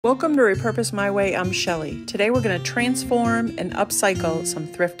Welcome to Repurpose My Way, I'm Shelly. Today we're going to transform and upcycle some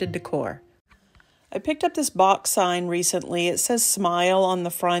thrifted decor. I picked up this box sign recently. It says smile on the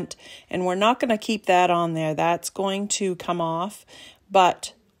front, and we're not going to keep that on there. That's going to come off,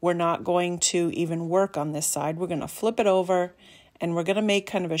 but we're not going to even work on this side. We're going to flip it over, and we're going to make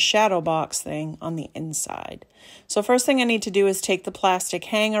kind of a shadow box thing on the inside. So first thing I need to do is take the plastic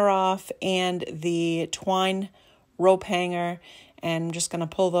hanger off and the twine rope hanger, and I'm just going to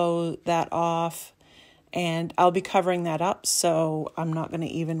pull that off, and I'll be covering that up, so I'm not going to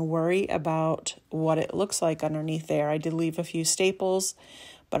even worry about what it looks like underneath there. I did leave a few staples,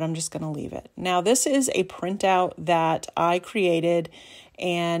 but I'm just going to leave it. Now, this is a printout that I created,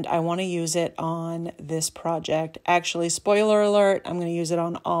 and I want to use it on this project. Actually, spoiler alert, I'm going to use it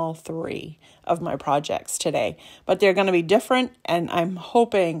on all three of my projects today, but they're going to be different, and I'm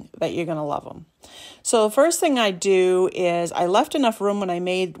hoping that you're going to love them. So the first thing I do is I left enough room when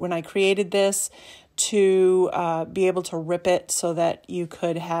I created this to be able to rip it so that you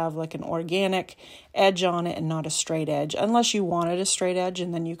could have like an organic edge on it and not a straight edge, unless you wanted a straight edge,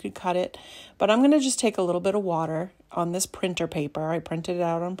 and then you could cut it. But I'm going to just take a little bit of water on this printer paper. I printed it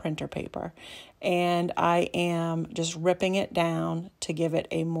out on printer paper, and I am just ripping it down to give it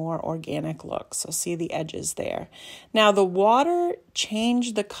a more organic look. So see the edges there. Now the water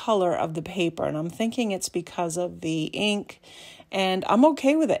changed the color of the paper, and I'm thinking it's because of the ink, and I'm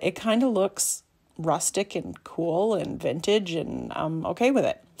okay with it. It kind of looks rustic and cool and vintage, and I'm okay with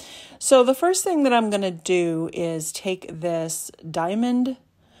it. So the first thing that I'm going to do is take this diamond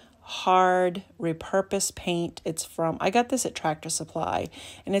hard repurposed paint. I got this at Tractor Supply,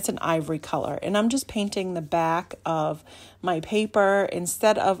 and it's an ivory color, and I'm just painting the back of my paper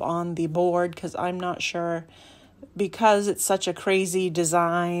instead of on the board, because I'm not sure, because it's such a crazy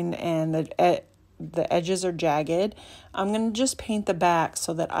design and the edges are jagged. I'm going to just paint the back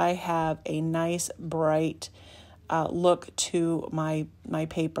so that I have a nice bright look to my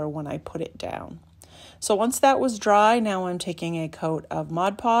paper when I put it down. So once that was dry, now I'm taking a coat of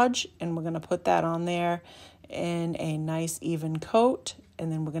Mod Podge, and we're going to put that on there in a nice even coat,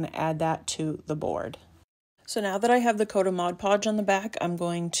 and then we're going to add that to the board. So now that I have the coat of Mod Podge on the back, I'm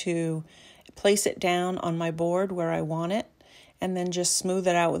going to place it down on my board where I want it, and then just smooth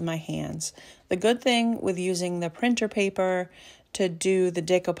it out with my hands. The good thing with using the printer paper to do the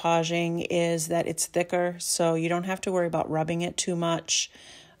decoupaging is that it's thicker, so you don't have to worry about rubbing it too much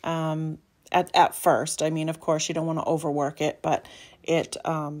at first. I mean, of course, you don't want to overwork it, but it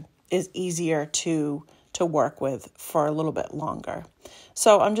is easier to work with for a little bit longer.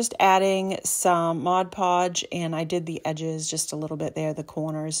 So I'm just adding some Mod Podge, and I did the edges just a little bit there, the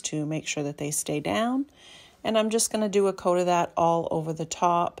corners, to make sure that they stay down. And I'm just going to do a coat of that all over the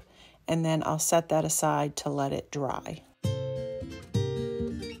top, and then I'll set that aside to let it dry.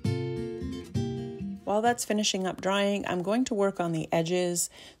 While that's finishing up drying, I'm going to work on the edges.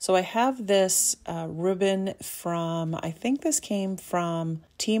 So I have this ribbon from, I think this came from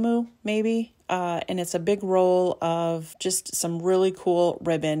Temu, maybe. And it's a big roll of just some really cool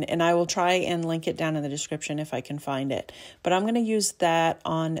ribbon, and I will try and link it down in the description if I can find it. But I'm going to use that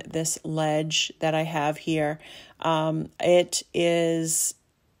on this ledge that I have here. It is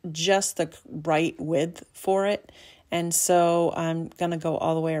just the right width for it, and so I'm going to go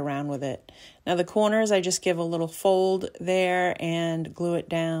all the way around with it. Now the corners, I just give a little fold there and glue it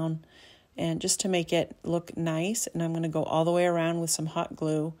down, and just to make it look nice. And I'm going to go all the way around with some hot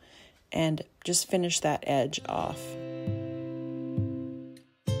glue and just finish that edge off.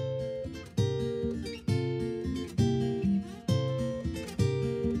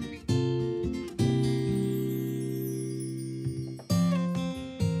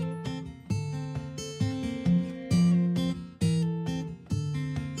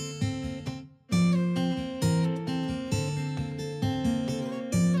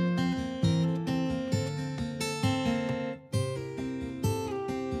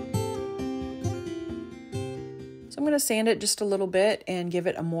 So I'm going to sand it just a little bit and give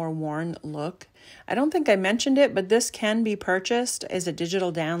it a more worn look. I don't think I mentioned it, but this can be purchased as a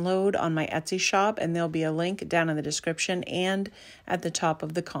digital download on my Etsy shop, and there'll be a link down in the description and at the top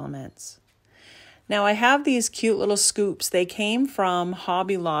of the comments. Now I have these cute little scoops. They came from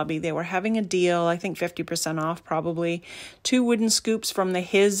Hobby Lobby. They were having a deal, I think 50% off probably. 2 wooden scoops from the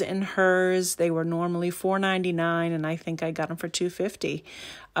His and Hers. They were normally $4.99, and I think I got them for $2.50.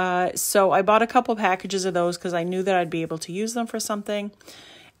 So I bought a couple packages of those because I knew that I'd be able to use them for something.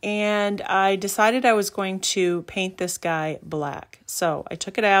 And I decided I was going to paint this guy black. So I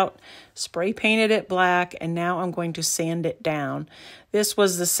took it out, spray painted it black, and now I'm going to sand it down. This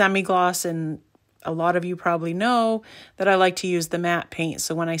was the semi-gloss, and a lot of you probably know that I like to use the matte paint.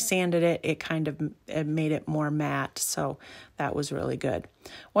 So when I sanded it, it made it more matte. So that was really good.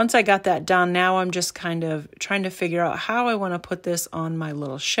 Once I got that done, now I'm just kind of trying to figure out how I want to put this on my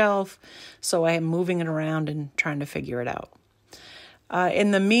little shelf. So I am moving it around and trying to figure it out.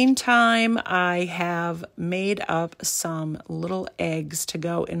 In the meantime, I have made up some little eggs to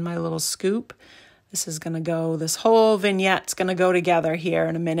go in my little scoop. This whole vignette's going to go together here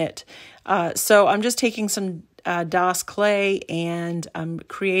in a minute. So I'm just taking some DOS clay and I'm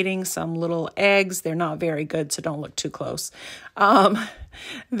creating some little eggs. They're not very good, so don't look too close.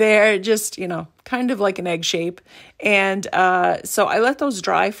 They're just, kind of like an egg shape. And so I let those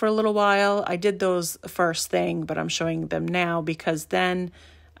dry for a little while. I did those first thing, but I'm showing them now because then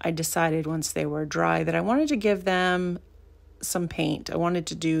I decided once they were dry that I wanted to give them some paint. I wanted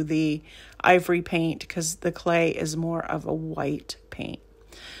to do the ivory paint because the clay is more of a white paint.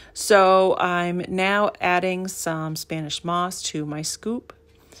 So I'm now adding some Spanish moss to my scoop,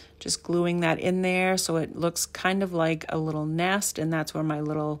 just gluing that in there so it looks kind of like a little nest, and that's where my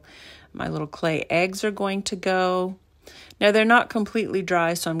little clay eggs are going to go. Now they're not completely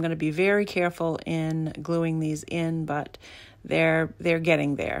dry, so I'm going to be very careful in gluing these in, but they're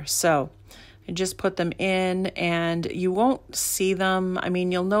getting there. So I just put them in and you won't see them. I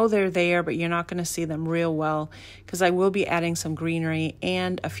mean, you'll know they're there, but you're not going to see them real well because I will be adding some greenery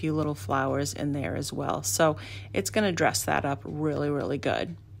and a few little flowers in there as well. So it's going to dress that up really, really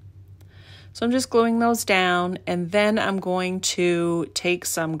good. So I'm just gluing those down, and then I'm going to take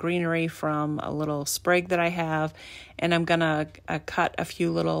some greenery from a little sprig that I have, and I'm going to cut a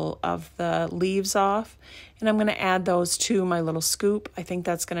few little of the leaves off, and I'm going to add those to my little scoop. I think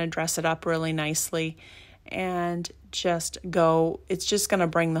that's going to dress it up really nicely, and it's just going to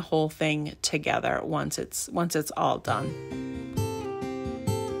bring the whole thing together once it's all done.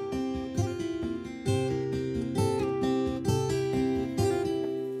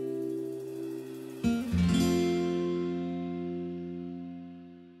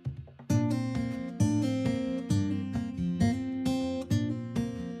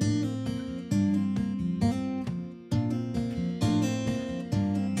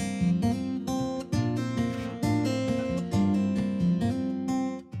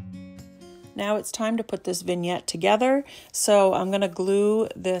 Now it's time to put this vignette together. So I'm going to glue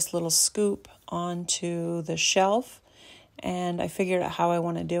this little scoop onto the shelf, and I figured out how I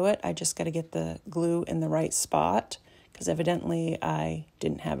want to do it. I just got to get the glue in the right spot because evidently I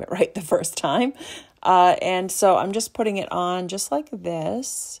didn't have it right the first time. And so I'm just putting it on just like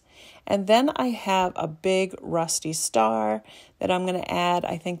this. And then I have a big rusty star that I'm going to add.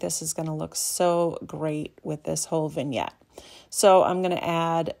 I think this is going to look so great with this whole vignette. So I'm going to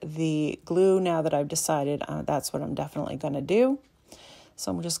add the glue now that I've decided that's what I'm definitely going to do.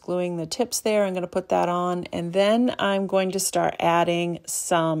 So I'm just gluing the tips there. I'm going to put that on. And then I'm going to start adding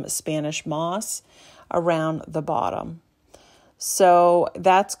some Spanish moss around the bottom. So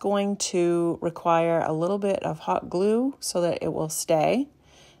that's going to require a little bit of hot glue so that it will stay.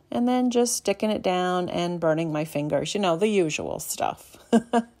 And then just sticking it down and burning my fingers, the usual stuff.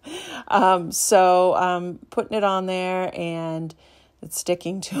 So I'm putting it on there and it's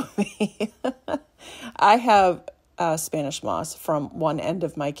sticking to me. I have Spanish moss from one end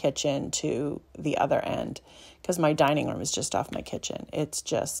of my kitchen to the other end because my dining room is just off my kitchen. It's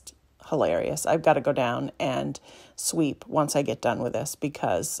just hilarious. I've got to go down and sweep once I get done with this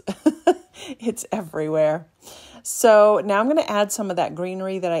because it's everywhere. So now I'm going to add some of that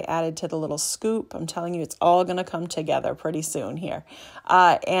greenery that I added to the little scoop. I'm telling you, it's all going to come together pretty soon here.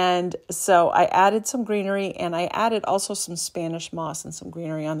 And so I added some greenery, and I added also some Spanish moss and some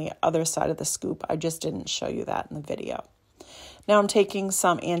greenery on the other side of the scoop. I just didn't show you that in the video. Now I'm taking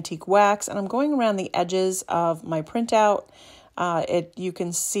some antique wax, and I'm going around the edges of my printout. You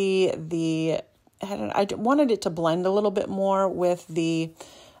can see I wanted it to blend a little bit more with the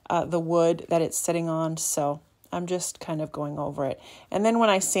wood that it's sitting on, so I'm just kind of going over it. And then when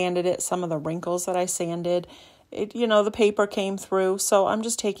I sanded it, some of the wrinkles that I sanded, the paper came through. So I'm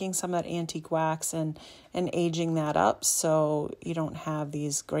just taking some of that antique wax and aging that up so you don't have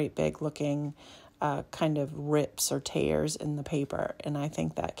these great big looking kind of rips or tears in the paper. And I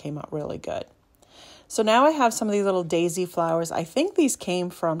think that came out really good. So now I have some of these little daisy flowers. I think these came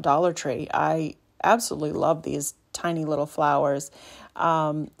from Dollar Tree. I absolutely love these tiny little flowers.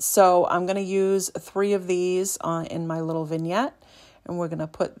 So I'm going to use 3 of these in my little vignette, and we're going to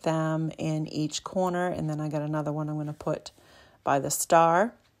put them in each corner. And then I got another one I'm going to put by the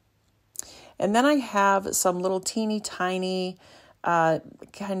star. And then I have some little teeny tiny,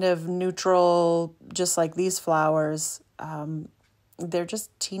 kind of neutral, just like these flowers, They're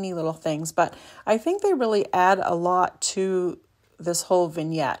just teeny little things, but I think they really add a lot to this whole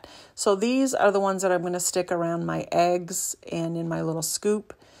vignette. So these are the ones that I'm going to stick around my eggs and in my little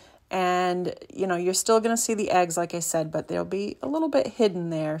scoop. And, you know, you're still going to see the eggs, like I said, but they'll be a little bit hidden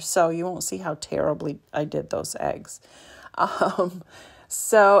there, so you won't see how terribly I did those eggs. And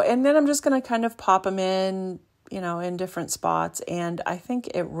then I'm just going to kind of pop them in, you know, in different spots. And I think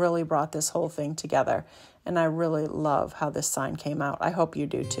it really brought this whole thing together. And I really love how this sign came out. I hope you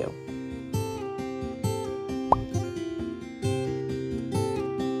do too.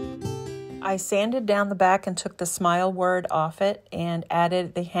 I sanded down the back and took the smile word off it and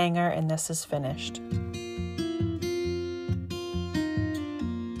added the hanger, and this is finished.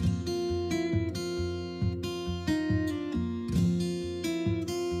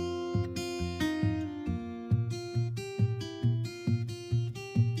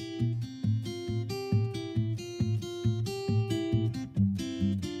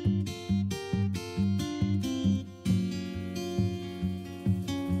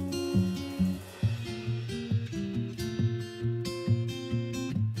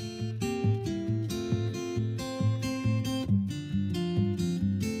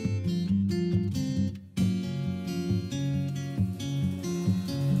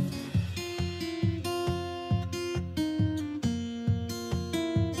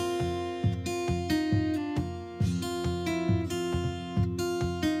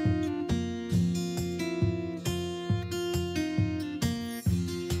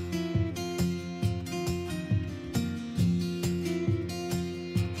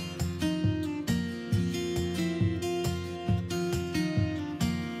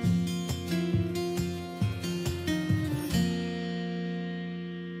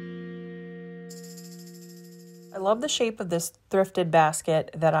 I love the shape of this thrifted basket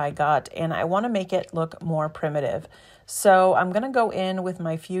that I got, and I want to make it look more primitive. So I'm going to go in with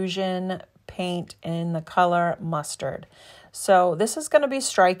my Fusion paint in the color mustard. So this is going to be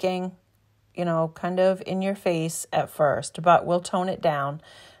striking, you know, kind of in your face at first, but we'll tone it down.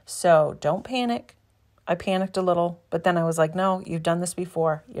 So don't panic. I panicked a little, but then I was like, no, you've done this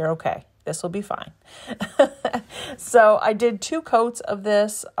before. You're okay. This will be fine. So I did 2 coats of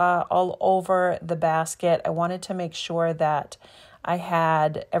this all over the basket. I wanted to make sure that I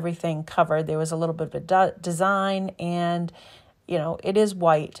had everything covered. There was a little bit of a design, and, you know, it is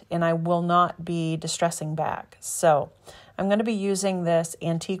white, and I will not be distressing back. So I'm going to be using this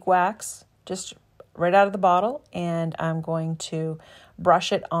antique wax just right out of the bottle, and I'm going to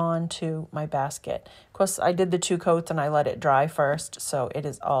brush it onto my basket. Of course, I did the 2 coats and I let it dry first, so it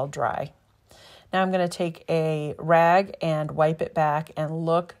is all dry. Now I'm going to take a rag and wipe it back, and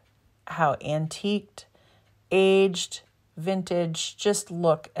look how antiqued, aged, vintage. Just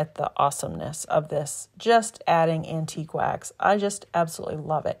look at the awesomeness of this. Just adding antique wax. I just absolutely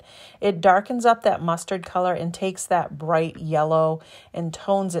love it. It darkens up that mustard color and takes that bright yellow and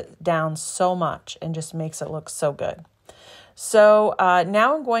tones it down so much and just makes it look so good. So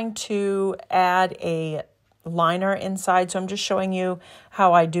now I'm going to add a liner inside. So I'm just showing you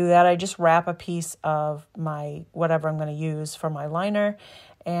how I do that. I just wrap a piece of my whatever I'm going to use for my liner.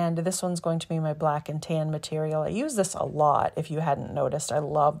 And this one's going to be my black and tan material. I use this a lot, if you hadn't noticed. I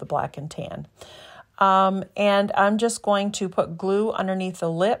love the black and tan. And I'm just going to put glue underneath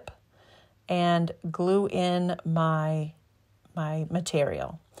the lip and glue in my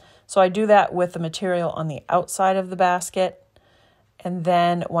material. So I do that with the material on the outside of the basket. And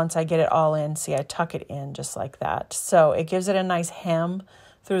then once I get it all in, see, I tuck it in just like that. So it gives it a nice hem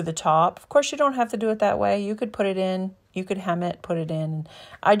through the top. Of course, you don't have to do it that way. You could put it in, you could hem it, put it in.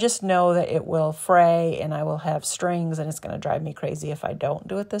 I just know that it will fray and I will have strings, and it's going to drive me crazy if I don't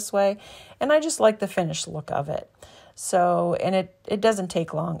do it this way. And I just like the finished look of it. So, and it doesn't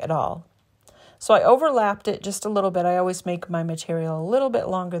take long at all. So I overlapped it just a little bit. I always make my material a little bit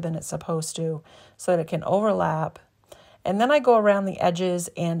longer than it's supposed to so that it can overlap. And then I go around the edges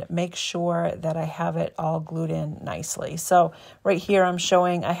and make sure that I have it all glued in nicely. So right here I'm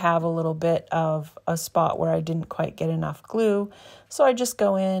showing I have a little bit of a spot where I didn't quite get enough glue. So I just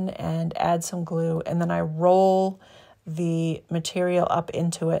go in and add some glue, and then I roll the material up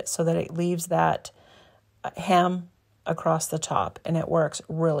into it so that it leaves that hem across the top, and it works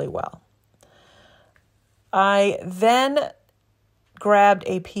really well. I then grabbed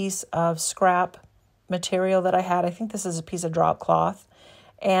a piece of scrap material that I had. I think this is a piece of drop cloth,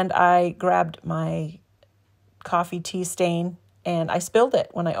 and I grabbed my coffee tea stain and I spilled it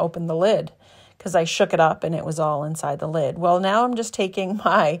when I opened the lid because I shook it up and it was all inside the lid. Well, now I'm just taking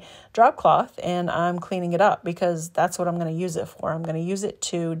my drop cloth and I'm cleaning it up because that's what I'm going to use it for. I'm going to use it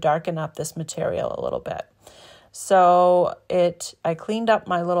to darken up this material a little bit. So I cleaned up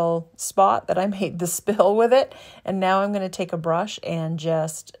my little spot that I made the spill with it. And now I'm going to take a brush and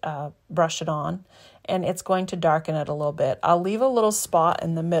just brush it on. And it's going to darken it a little bit. I'll leave a little spot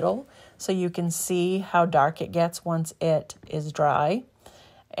in the middle so you can see how dark it gets once it is dry.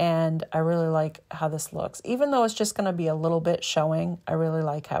 And I really like how this looks. Even though it's just going to be a little bit showing, I really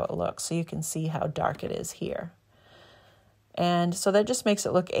like how it looks. So you can see how dark it is here. And so that just makes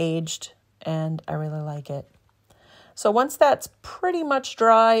it look aged, and I really like it. So once that's pretty much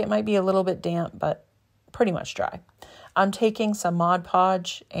dry, it might be a little bit damp, but pretty much dry. I'm taking some Mod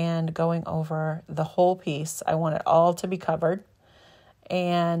Podge and going over the whole piece. I want it all to be covered.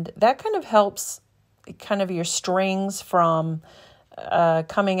 And that kind of helps kind of your strings from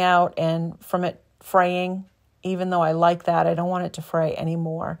coming out and from it fraying. Even though I like that, I don't want it to fray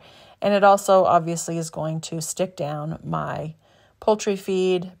anymore. And it also obviously is going to stick down my poultry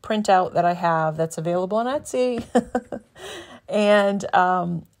feed printout that I have that's available on Etsy. And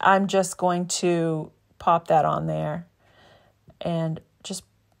I'm just going to pop that on there and just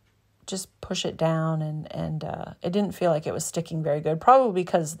push it down. And it didn't feel like it was sticking very good, probably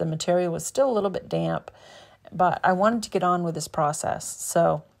because the material was still a little bit damp. But I wanted to get on with this process.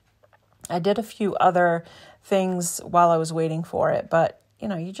 So I did a few other things while I was waiting for it, but you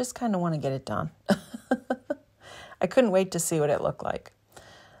know, you just kind of want to get it done. I couldn't wait to see what it looked like.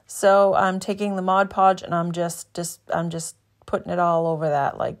 So I'm taking the Mod Podge and I'm just putting it all over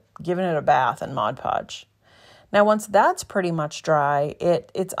that, like giving it a bath in Mod Podge. Now, once that's pretty much dry,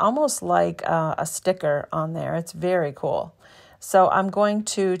 it's almost like a sticker on there. It's very cool. So I'm going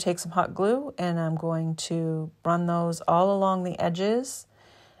to take some hot glue and I'm going to run those all along the edges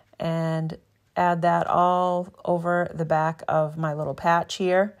and add that all over the back of my little patch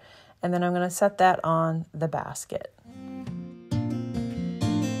here. And then I'm going to set that on the basket.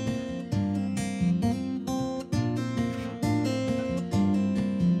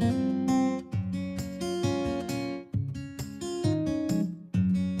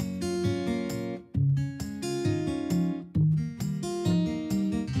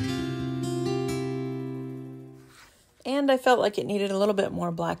 And I felt like it needed a little bit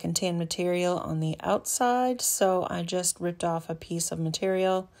more black and tan material on the outside, so I just ripped off a piece of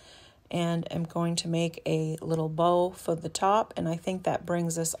material and am going to make a little bow for the top, and I think that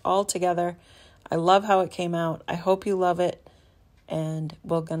brings this all together. I love how it came out. I hope you love it, and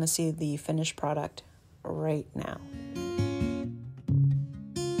we're going to see the finished product right now.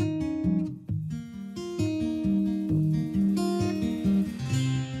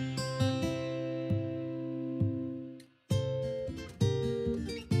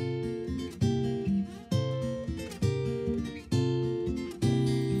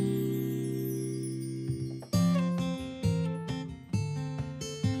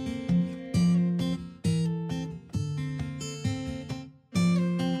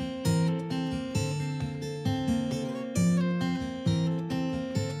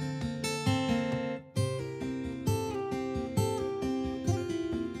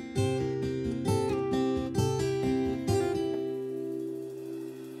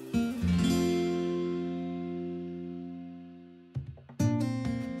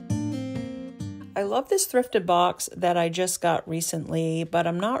 I love this thrifted box that I just got recently, but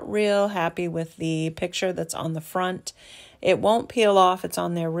I'm not real happy with the picture that's on the front. It won't peel off. It's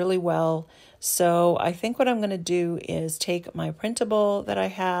on there really well. So I think what I'm going to do is take my printable that I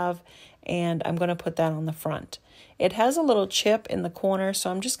have and I'm going to put that on the front. It has a little chip in the corner,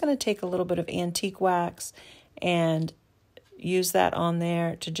 so I'm just going to take a little bit of antique wax and use that on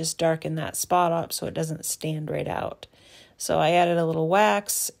there to just darken that spot up so it doesn't stand right out. So I added a little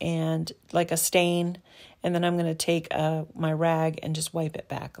wax and like a stain, and then I'm going to take my rag and just wipe it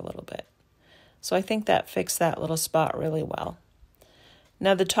back a little bit. So I think that fixed that little spot really well.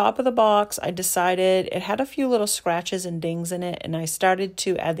 Now the top of the box, I decided it had a few little scratches and dings in it, and I started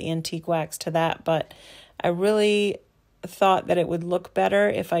to add the antique wax to that, but I really thought that it would look better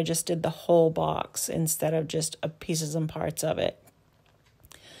if I just did the whole box instead of just pieces and parts of it.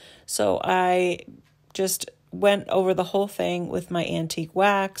 So I just went over the whole thing with my antique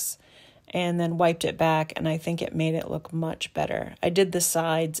wax and then wiped it back, and I think it made it look much better. I did the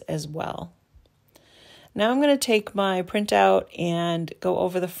sides as well. Now I'm going to take my printout and go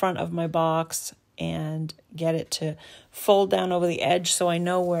over the front of my box and get it to fold down over the edge so I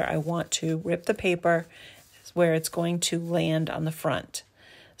know where I want to rip the paper, where it's going to land on the front.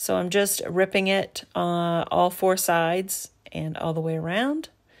 So I'm just ripping it all four sides and all the way around,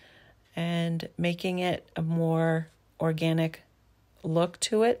 and making it a more organic look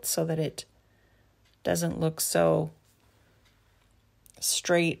to it so that it doesn't look so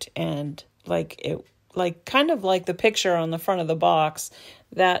straight and like it like kind of like the picture on the front of the box,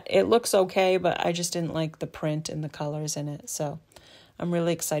 that it looks okay, but I just didn't like the print and the colors in it. So I'm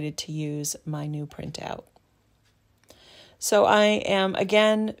really excited to use my new printout. So I am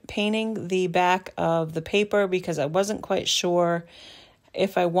again painting the back of the paper because I wasn't quite sure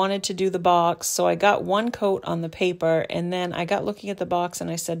if I wanted to do the box. So I got one coat on the paper, and then I got looking at the box and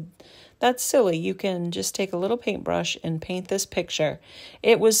I said, that's silly. You can just take a little paintbrush and paint this picture.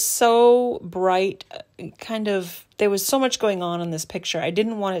 It was so bright, there was so much going on in this picture. I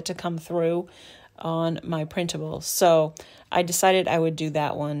didn't want it to come through on my printable. So I decided I would do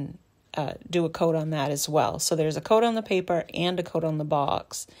that one, do a coat on that as well. So there's a coat on the paper and a coat on the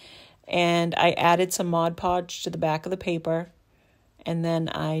box. And I added some Mod Podge to the back of the paper, and then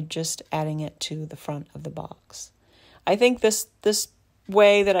I just adding it to the front of the box. I think this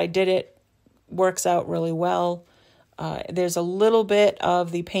way that I did it works out really well. There's a little bit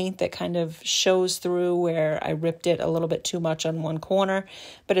of the paint that kind of shows through where I ripped it a little bit too much on one corner,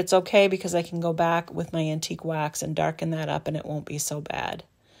 but it's okay because I can go back with my antique wax and darken that up and it won't be so bad.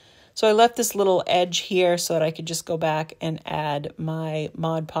 So I left this little edge here so that I could just go back and add my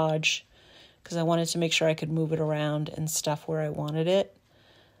Mod Podge, because I wanted to make sure I could move it around and stuff where I wanted it.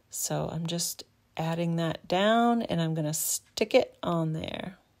 So I'm just adding that down, and I'm going to stick it on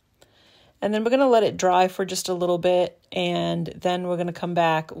there. And then we're going to let it dry for just a little bit, and then we're going to come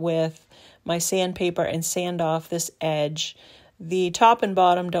back with my sandpaper and sand off this edge. The top and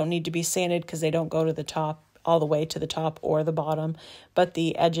bottom don't need to be sanded because they don't go to the top, all the way to the top or the bottom, but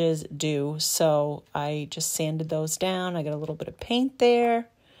the edges do. So I just sanded those down. I got a little bit of paint there.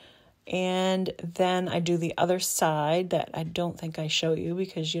 And then I do the other side that I don't think I show you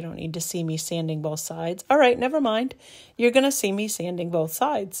because you don't need to see me sanding both sides. All right, never mind. You're going to see me sanding both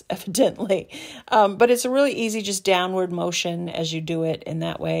sides, evidently. But it's a really easy, just downward motion as you do it. And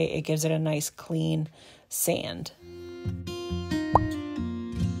that way it gives it a nice clean sand.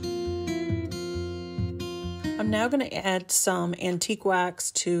 I'm now going to add some antique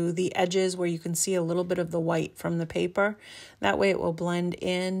wax to the edges where you can see a little bit of the white from the paper. That way it will blend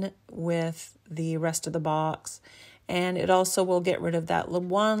in with the rest of the box. And it also will get rid of that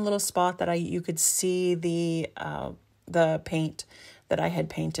one little spot that you could see the paint that I had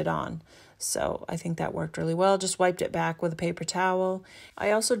painted on. So I think that worked really well. Just wiped it back with a paper towel.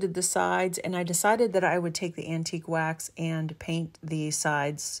 I also did the sides, and I decided that I would take the antique wax and paint the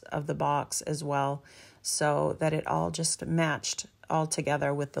sides of the box as well, so that it all just matched all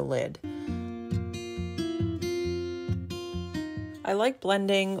together with the lid. I like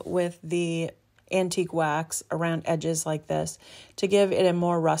blending with the antique wax around edges like this to give it a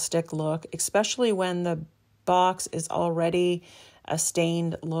more rustic look, especially when the box is already a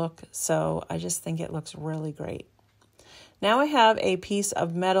stained look. So I just think it looks really great. Now I have a piece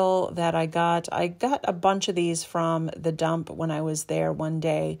of metal that I got. I got a bunch of these from the dump when I was there one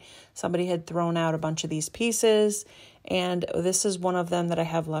day. Somebody had thrown out a bunch of these pieces, and this is one of them that I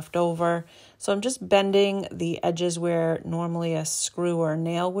have left over. So I'm just bending the edges where normally a screw or a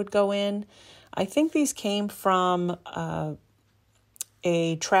nail would go in. I think these came from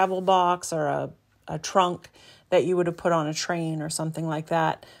a travel box or a trunk that you would have put on a train or something like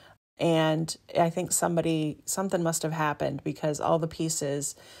that. And I think something must have happened because all the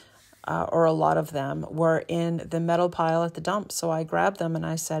pieces, or a lot of them, were in the metal pile at the dump. So I grabbed them and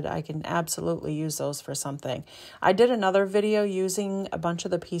I said, I can absolutely use those for something. I did another video using a bunch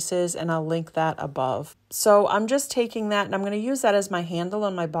of the pieces, and I'll link that above. So I'm just taking that and I'm going to use that as my handle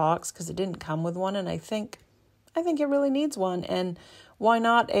on my box because it didn't come with one. And I think it really needs one. And why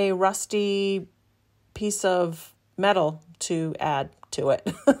not a rusty piece of metal to add to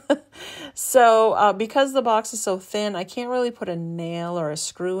it? So because the box is so thin, I can't really put a nail or a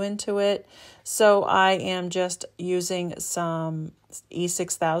screw into it. So I am just using some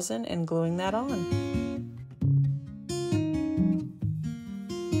E6000 and gluing that on.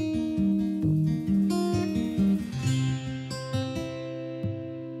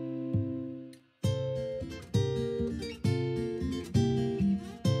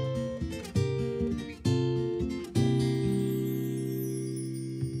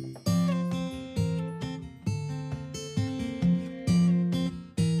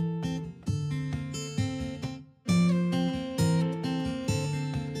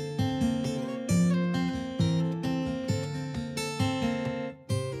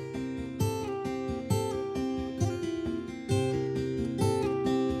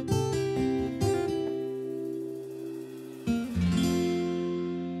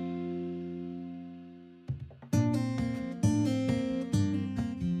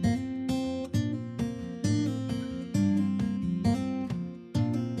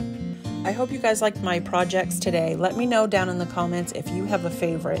 I hope you guys liked my projects today. Let me know down in the comments if you have a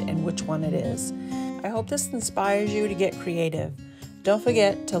favorite and which one it is. I hope this inspires you to get creative. Don't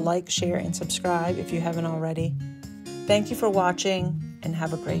forget to like, share, and subscribe if you haven't already. Thank you for watching, and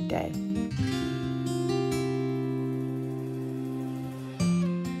have a great day.